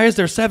 why is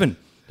there 7?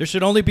 There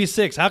should only be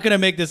 6. How can I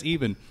make this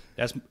even?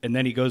 And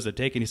then he goes to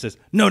take it and he says,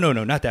 no,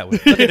 not that way.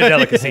 Look at the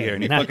delicacy here.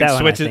 And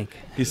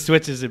he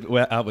switches it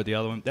out with the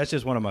other one. That's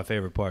just one of my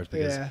favorite parts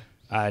because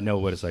I know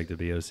what it's like to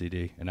be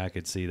OCD. And I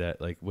could see that,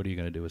 like, what are you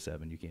going to do with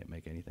 7? You can't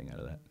make anything out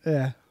of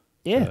that.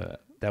 Yeah.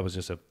 That was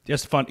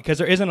just fun because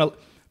there isn't a.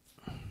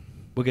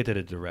 We'll get to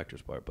the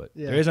director's part, but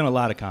there isn't a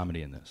lot of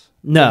comedy in this.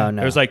 No.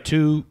 There's like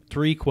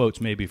 2-3 quotes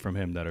maybe from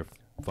him that are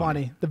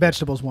funny. The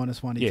vegetables one is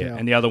funny too. Yeah,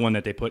 and the other one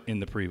that they put in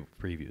the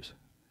previews.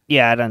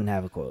 Yeah, I don't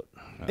have a quote.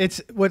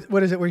 It's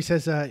what is it where he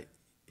says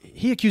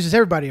he accuses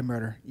everybody of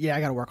murder. Yeah, I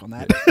got to work on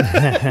that.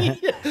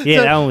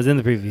 That one was in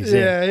the previews.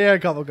 Yeah, a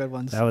couple good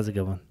ones. That was a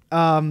good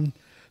one.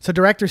 So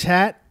director's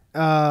hat.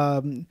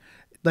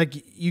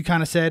 Like you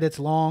kind of said, it's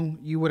long.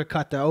 You would have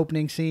cut the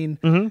opening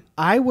scene.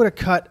 I would have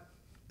cut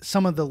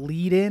some of the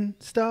lead-in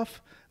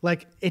stuff.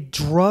 Like, it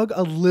drug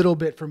a little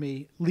bit for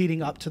me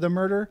leading up to the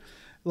murder.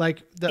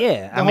 Like, I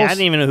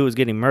didn't even know who was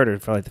getting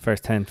murdered for like the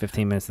first 10,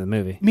 15 minutes of the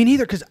movie. Me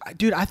neither, because,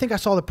 dude, I think I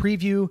saw the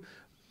preview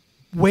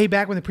way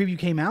back when the preview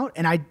came out,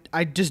 and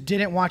I just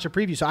didn't watch a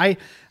preview. So I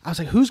was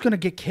like, who's going to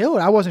get killed?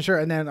 I wasn't sure.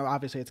 And then,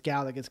 obviously, it's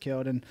Gal that gets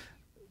killed and,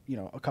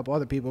 a couple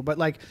other people. But,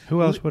 like...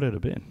 Who else would it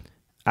have been?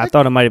 I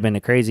thought it might have been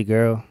the crazy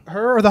girl.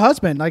 Her or the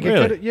husband. Like,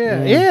 really?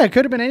 It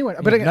could have been anyone.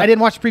 But I didn't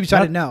watch the preview, so I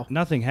didn't know.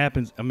 Nothing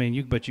happens. I mean,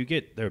 you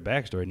get their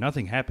backstory.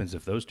 Nothing happens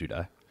if those two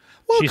die.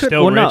 Well, she's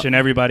still rich, and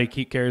everybody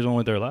carries on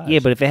with their lives. Yeah,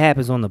 but if it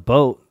happens on the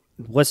boat,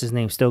 what's his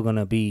name still going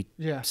to be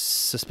Yeah.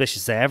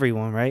 suspicious to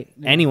everyone, right?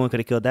 Yeah. Anyone could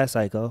have killed that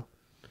psycho.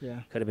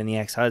 Yeah. Could have been the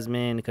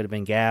ex-husband. It could have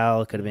been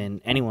Gal. It could have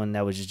been anyone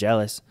that was just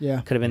jealous.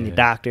 Yeah. Could have been the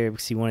doctor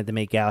because he wanted to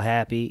make Gal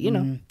happy.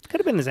 Could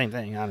have been the same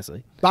thing,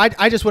 honestly. But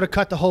I just would have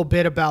cut the whole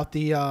bit about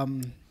the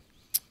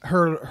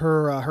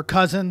her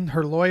cousin,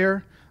 her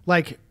lawyer.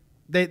 Like,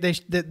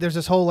 there's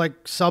this whole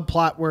like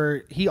subplot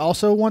where he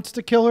also wants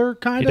to kill her.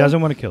 Kind of. He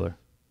doesn't want to kill her.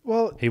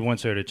 Well, he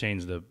wants her to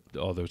change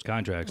all those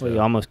contracts. Well, he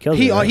almost killed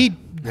her. He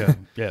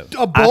yeah.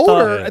 a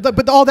boulder, Yeah.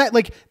 but all that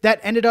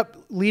that ended up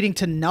leading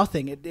to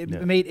nothing. It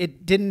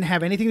didn't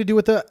have anything to do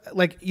with the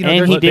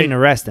And he didn't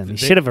arrest him. He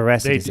should have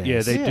arrested his ass.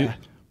 Yeah, they do.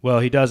 Well,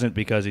 he doesn't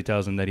because he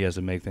tells him that he has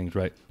to make things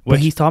right. But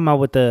he's talking about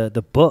with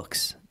the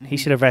books. He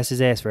should have arrested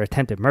his ass for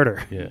attempted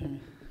murder. Yeah.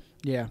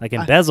 Yeah. Like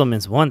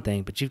embezzlement's one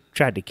thing, but you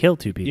tried to kill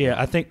two people. Yeah,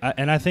 I think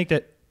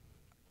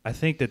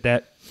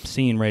that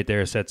scene right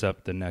there sets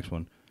up the next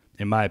one,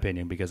 in my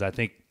opinion, because I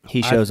think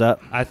he shows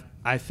up.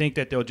 I think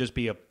that there'll just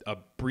be a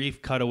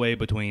brief cutaway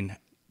between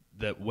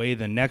the way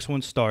the next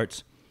one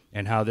starts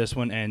and how this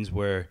one ends,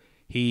 where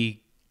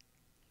he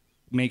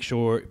makes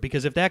sure,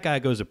 because if that guy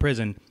goes to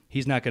prison,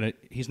 he's not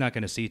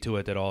gonna see to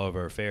it that all of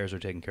her affairs are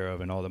taken care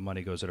of and all the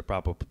money goes to the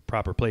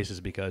proper places,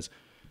 because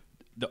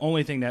the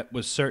only thing that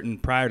was certain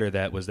prior to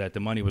that was that the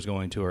money was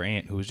going to her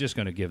aunt, who was just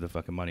going to give the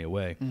fucking money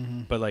away.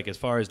 Mm-hmm. But like as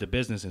far as the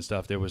business and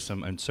stuff, there was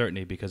some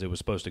uncertainty because it was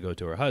supposed to go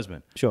to her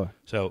husband. Sure.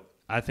 So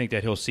I think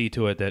that he'll see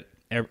to it that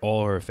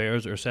all her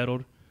affairs are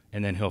settled,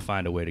 and then he'll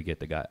find a way to get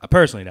the guy.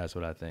 Personally, that's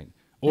what I think.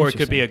 Or it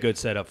could be a good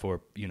setup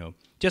for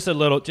just a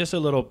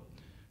little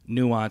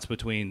nuance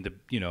between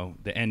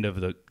the end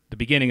of the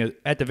beginning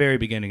at the very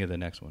beginning of the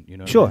next one.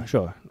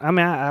 Sure. I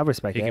mean, I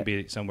respect that. He could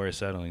be somewhere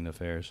settling the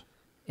affairs.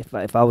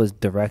 If I was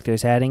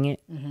director's hatting it,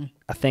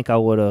 I think I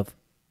would have.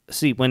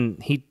 See, when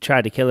he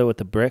tried to kill her with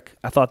the brick,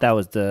 I thought that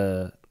was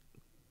the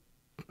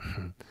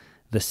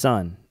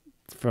son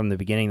from the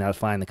beginning that was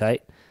flying the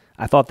kite.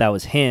 I thought that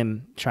was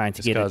him trying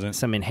to get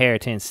some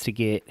inheritance to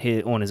get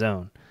on his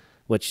own,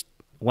 which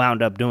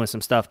wound up doing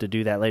some stuff to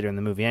do that later in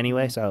the movie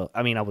anyway. So,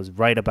 I mean, I was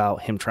right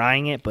about him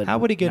trying it, but how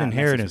would he get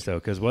inheritance though?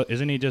 Because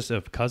isn't he just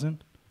a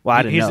cousin? Well,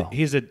 I didn't know.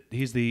 He's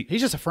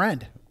just a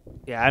friend.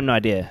 Yeah, I have no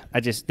idea.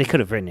 They could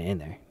have written it in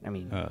there. I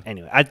mean,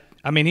 anyway,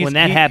 when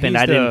that happened,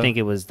 I didn't think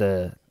it was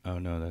the. Oh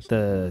no,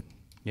 that's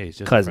he's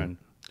just cousin. A friend.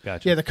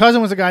 Gotcha. Yeah, the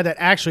cousin was the guy that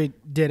actually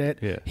did it.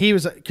 Yeah. He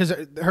was, because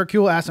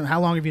Hercule asked him, how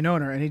long have you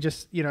known her? And he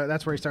just,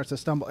 that's where he starts to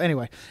stumble.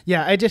 Anyway,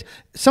 yeah,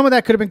 some of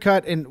that could have been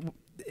cut, and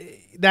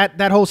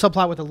that whole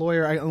subplot with the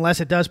lawyer, unless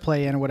it does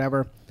play in or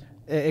whatever,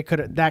 that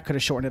could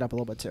have shortened it up a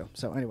little bit too.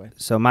 So anyway.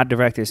 So my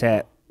director's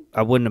hat,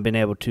 I wouldn't have been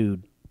able to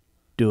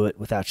do it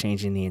without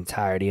changing the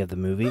entirety of the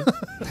movie.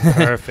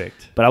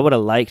 Perfect. But I would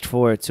have liked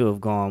for it to have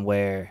gone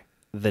where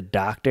the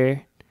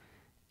doctor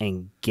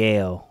and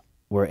Gail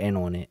were in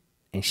on it,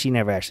 and she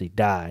never actually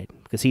died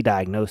because he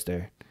diagnosed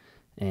her,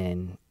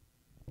 and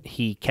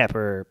he kept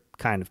her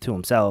kind of to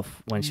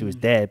himself when she was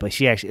dead. But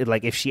she actually,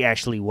 like, if she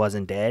actually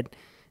wasn't dead,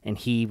 and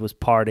he was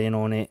part in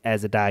on it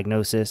as a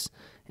diagnosis,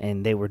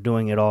 and they were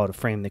doing it all to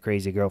frame the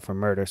crazy girl for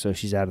murder, so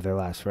she's out of their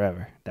lives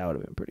forever. That would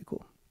have been pretty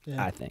cool.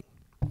 Yeah. I think.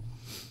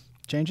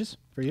 Changes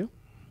for you?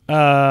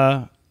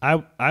 I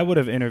would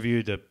have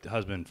interviewed the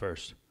husband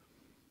first.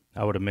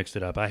 I would have mixed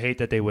it up. I hate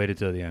that they waited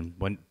till the end.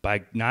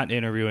 By not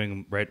interviewing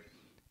him, right?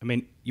 I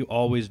mean, you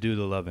always do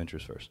the love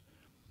interest first.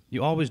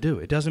 You always do.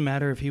 It doesn't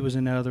matter if he was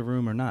in that other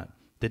room or not.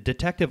 The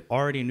detective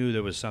already knew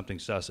there was something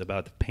sus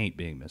about the paint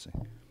being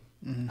missing.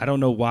 Mm-hmm. I don't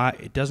know why.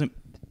 It doesn't.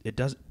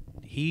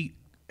 He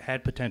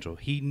had potential.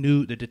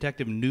 The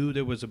detective knew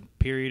there was a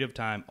period of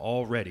time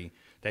already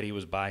that he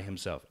was by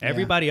himself. Yeah.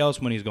 Everybody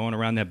else, when he's going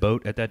around that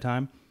boat at that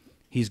time,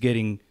 he's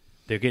getting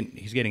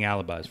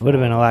alibis. Would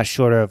have been a lot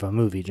shorter of a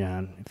movie,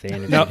 John, if they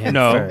interviewed him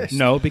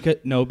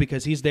first.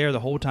 Because he's there the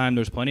whole time.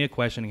 There's plenty of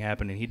questioning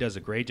happening. He does a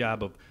great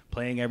job of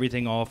playing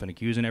everything off and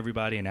accusing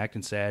everybody and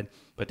acting sad.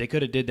 But they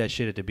could have did that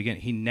shit at the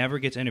beginning. He never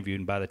gets interviewed,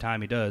 and by the time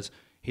he does,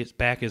 his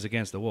back is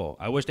against the wall.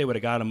 I wish they would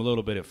have got him a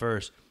little bit at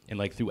first, and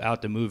like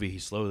throughout the movie,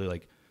 he's slowly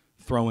like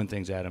throwing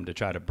things at him to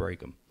try to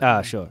break him.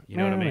 Sure. You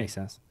know what I mean? Makes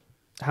sense.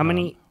 How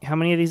many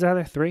of these are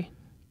there? 3?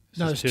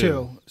 No, there's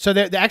 2. So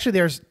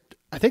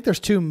I think there's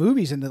 2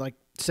 movies in the like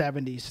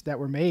 70s that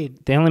were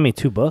made. They only made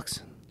 2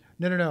 books?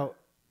 No.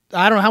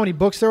 I don't know how many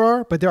books there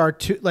are, but there are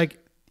 2. Like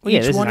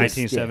each one.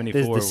 1974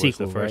 this is the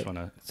sequel, was the first right?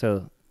 one.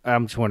 So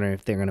I'm just wondering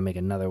if they're going to make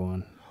another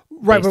one.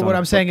 Right, but what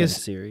I'm saying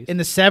is, in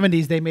the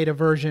 70s, they made a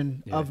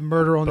version of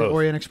Murder on the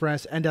Orient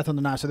Express and Death on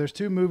the Nile. So there's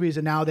 2 movies,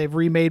 and now they've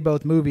remade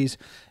both movies.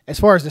 As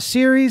far as the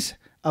series,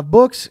 Of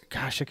books,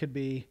 gosh, it could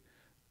be,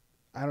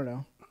 I don't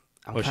know.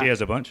 Well, she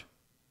has a bunch.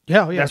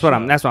 Yeah, That's what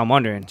I'm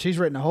wondering. She's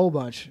written a whole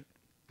bunch.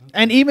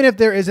 And even if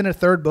there isn't a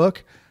third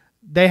book,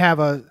 they have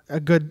a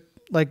good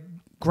like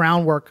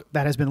groundwork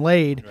that has been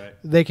laid. Right.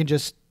 They can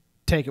just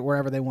take it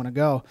wherever they want to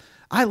go.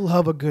 I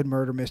love a good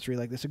murder mystery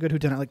like this, a good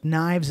whodunit, like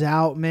Knives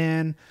Out,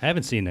 man. I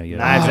haven't seen that yet.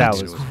 Knives Out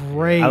it's was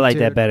great. I like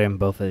dude. that better than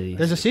both of these.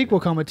 There's a sequel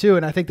coming too,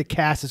 and I think the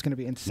cast is going to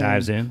be insane.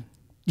 Knives In.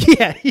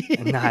 Yeah.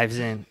 Knives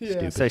In.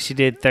 Yeah. So she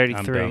did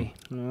 33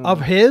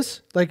 Of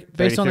his, like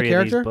based on the 33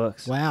 of these character.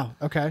 books. Wow.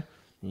 Okay.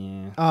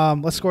 Yeah.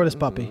 Let's score this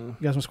puppy. You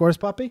guys want to score this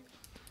puppy?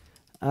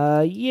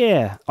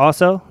 Yeah.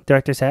 Also,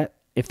 director's hat.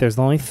 If there's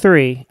only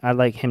 3, I'd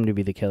like him to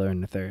be the killer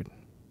in the 3rd.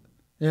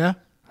 Yeah.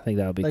 I think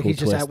that would be Like cool. he's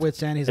just twist. at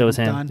wit's end. He's It was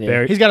him, done.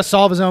 yeah. He's got to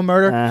solve his own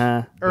murder.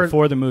 Uh-huh.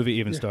 Before the movie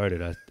even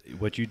started,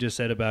 what you just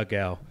said about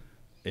Gal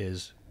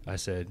is, I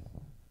said,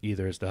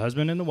 either it's the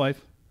husband and the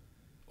wife,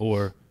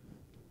 or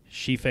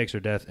she fakes her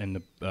death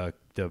and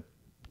the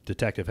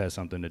detective has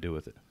something to do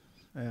with it.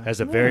 Yeah. As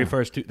the very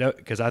first two,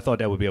 because I thought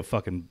that would be a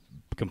fucking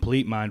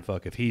complete mind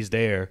fuck. If he's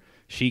there,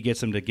 she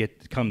gets him to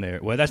come there.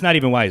 Well, that's not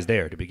even why he's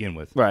there to begin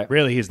with. Right.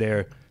 Really, he's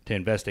there to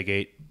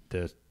investigate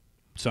the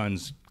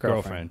son's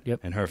girlfriend Yep.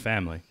 and her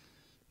family.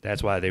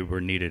 That's why they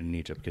were needed in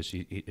Egypt, because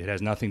it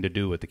has nothing to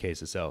do with the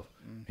case itself.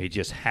 He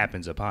just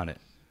happens upon it.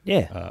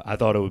 Yeah. I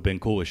thought it would have been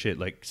cool as shit,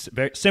 like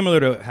very similar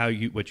to how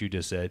what you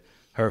just said,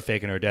 her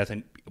faking her death.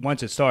 And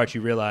once it starts,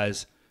 you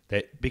realize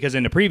that because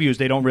in the previews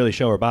they don't really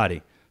show her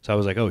body. So I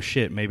was like, oh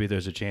shit, maybe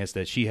there's a chance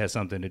that she has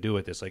something to do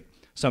with this, like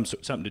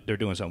something they're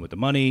doing something with the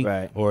money,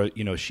 right? Or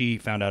she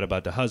found out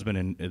about the husband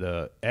and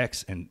the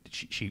ex, and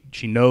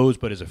she knows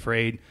but is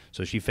afraid,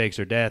 so she fakes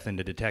her death, and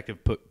the detective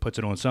puts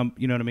it on some,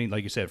 you know what I mean?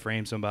 Like you said,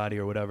 frame somebody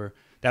or whatever.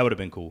 That would have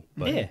been cool.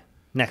 But yeah.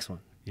 Next one.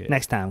 Yeah.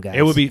 Next time, guys.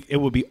 It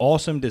would be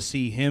awesome to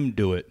see him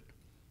do it,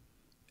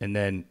 and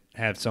then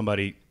have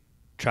somebody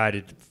try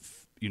to,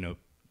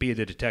 be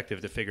the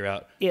detective to figure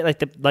out. Yeah,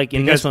 like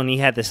in this one, he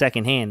had the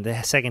second hand.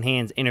 The second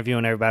hand's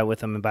interviewing everybody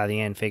with him, and by the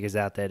end, figures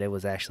out that it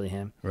was actually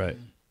him. Right.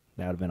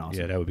 That would have been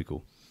awesome. Yeah, that would be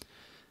cool.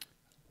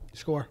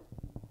 Score.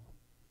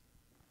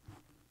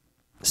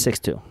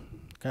 6-2.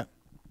 Okay.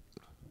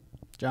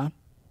 John?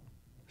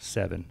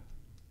 7-0.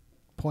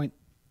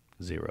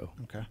 0.0.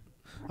 Okay.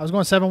 I was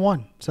going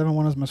 7-1.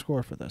 7-1 is my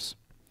score for this.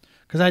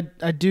 Because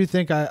I do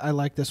think I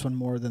like this one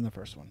more than the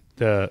first one.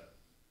 The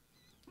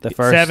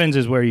first 7s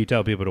is where you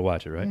tell people to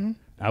watch it, right? Mm-hmm.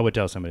 I would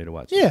tell somebody to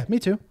watch it. Yeah, me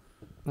too.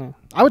 Yeah.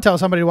 I would tell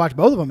somebody to watch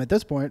both of them at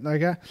this point.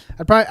 Like,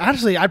 I'd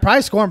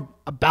probably score them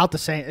about the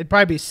same. It'd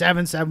probably be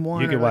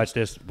 7-1. You could watch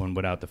this one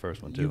without the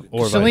first one too.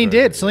 Celine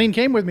did. Celine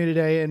came with me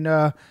today,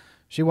 and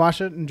she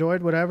watched it,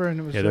 enjoyed whatever, and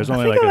it was. Yeah, there's I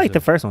only think I like the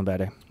first one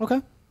better.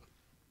 Okay.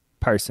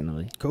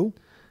 Personally. Cool.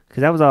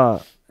 Because that was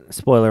all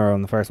spoiler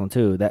on the first one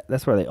too.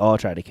 That's where they all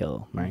tried to kill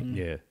him, right? Mm-hmm.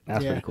 Yeah.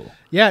 That's pretty cool.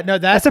 Yeah, no,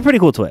 That's a pretty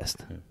cool twist.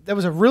 that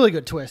was a really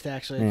good twist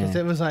actually, because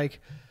it was like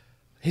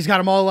he's got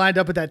them all lined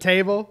up at that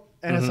table,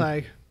 and it's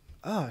like,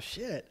 oh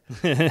shit.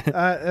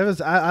 It was.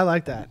 I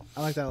like that.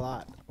 I like that a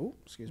lot. Oh,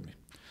 excuse me.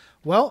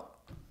 Well,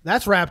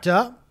 that's wrapped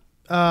up.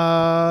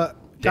 Damn,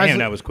 Guys,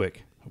 that was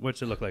quick.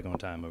 What's it look like on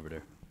time over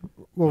there?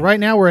 well, right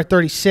now we're at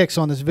 36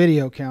 on this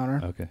video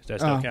counter. Okay. Is that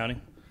still counting?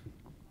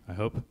 I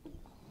hope.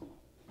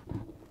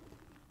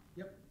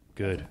 Yep.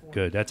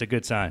 Good. That's a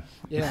good sign.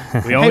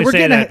 Yeah. We only we're say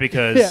getting that a-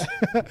 because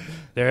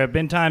there have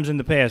been times in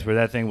the past where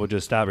that thing will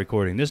just stop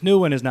recording. This new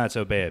one is not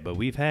so bad, but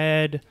we've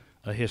had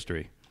a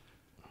history.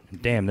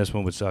 And damn, this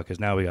one would suck because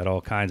now we got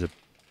all kinds of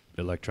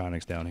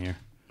electronics down here.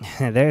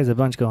 There's a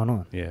bunch going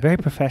on. Yeah. Very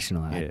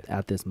professional Yeah.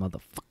 out this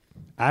motherfucker.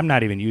 I'm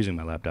not even using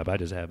my laptop. I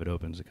just have it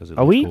open because it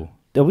Are looks we? cool.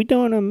 Are we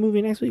doing a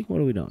movie next week? What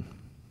are we doing?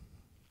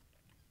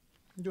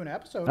 Doing an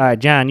episode. All right,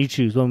 John, you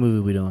choose. What movie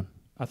we doing?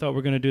 I thought we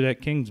were going to do that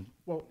King's.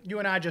 Well, you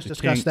and I just The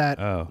discussed King- that.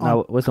 oh.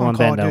 No, what's the on one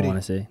Call Ben of don't Duty.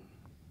 want to see?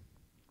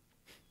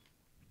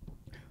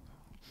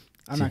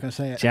 I'm not going to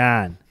say it.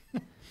 John,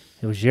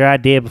 it was your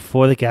idea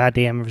before the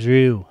goddamn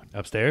review.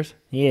 Upstairs?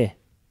 Yeah.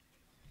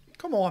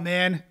 Come on,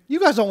 man. You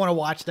guys don't want to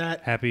watch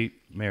that. Happy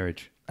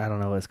Marriage. I don't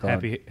know what it's called.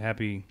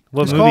 Happy.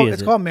 What it's movie called, is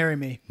it's it? called Marry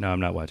Me. No, I'm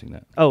not watching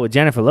that. Oh, with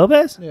Jennifer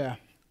Lopez? Yeah.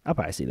 I'll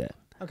probably see that.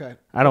 Okay.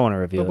 I don't want to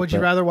review But it. would you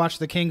rather watch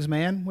The King's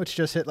Man, which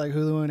just hit like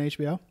Hulu and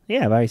HBO?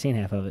 Yeah, I've already seen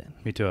half of it.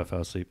 Me too. I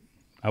fell asleep.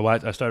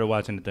 I started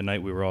watching it the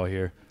night we were all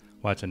here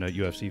watching a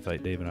UFC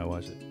fight. Dave and I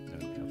watched it.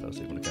 I fell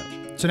asleep on the couch.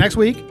 So next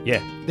week,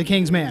 Yeah. The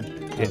King's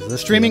Man. Yeah.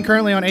 Streaming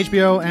currently on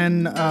HBO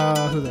and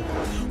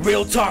Hulu.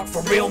 Real talk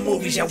for real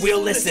movies, yeah, we'll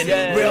listen.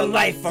 Real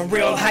life for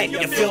real hype,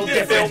 you feel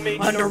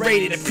different.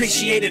 Underrated,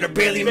 appreciated, or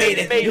barely made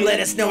it. You let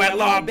us know at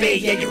Law Bay,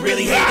 yeah, you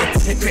really hate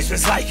it. And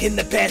Christmas like in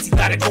the past, he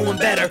got it going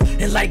better.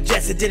 And like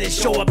Jess, it didn't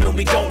show up, and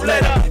we don't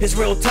let her. It's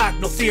real talk,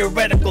 no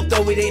theoretical,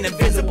 though it ain't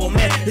invisible,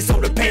 man. It's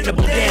so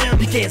dependable, damn.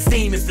 You can't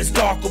seem if it's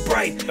dark or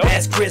bright.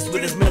 Ask Chris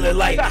with his Miller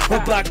Lite. Or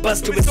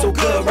Blockbuster is so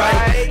good,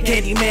 right?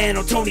 Candyman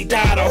or Tony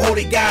Dodd or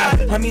Holy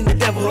God. I mean the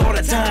devil, all the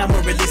the time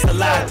we're released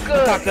alive.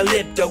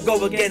 Apocalypto,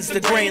 go against the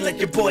grain like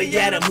your boy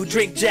Adam, who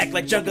drink Jack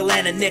like Jungle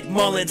Land and Nick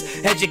Mullins.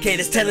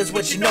 Educators, tell us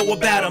what you know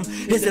about him.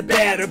 Is it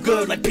bad or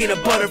good like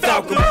Peanut Butter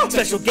Falcon?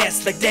 Special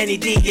guests like Danny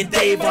D and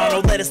Dave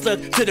Arnold. Let us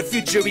look to the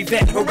future,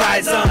 event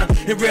horizon.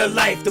 In real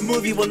life, the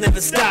movie will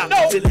never stop.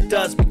 Till it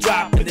does, we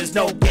drop, and there's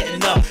no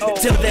getting up.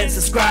 Until then,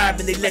 subscribe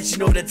and they let you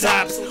know the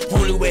tops.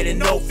 Only way to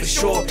know for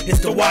sure is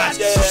to watch.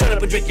 So shut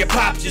up and drink your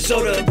pops, your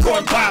soda and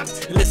corn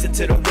pops, and listen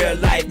to the real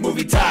life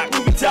movie talk.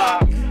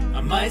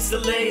 I'm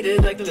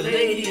isolated like the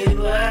lady in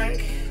black,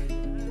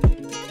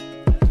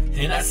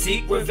 and I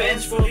seek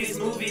revenge for these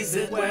movies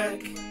that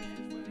whack.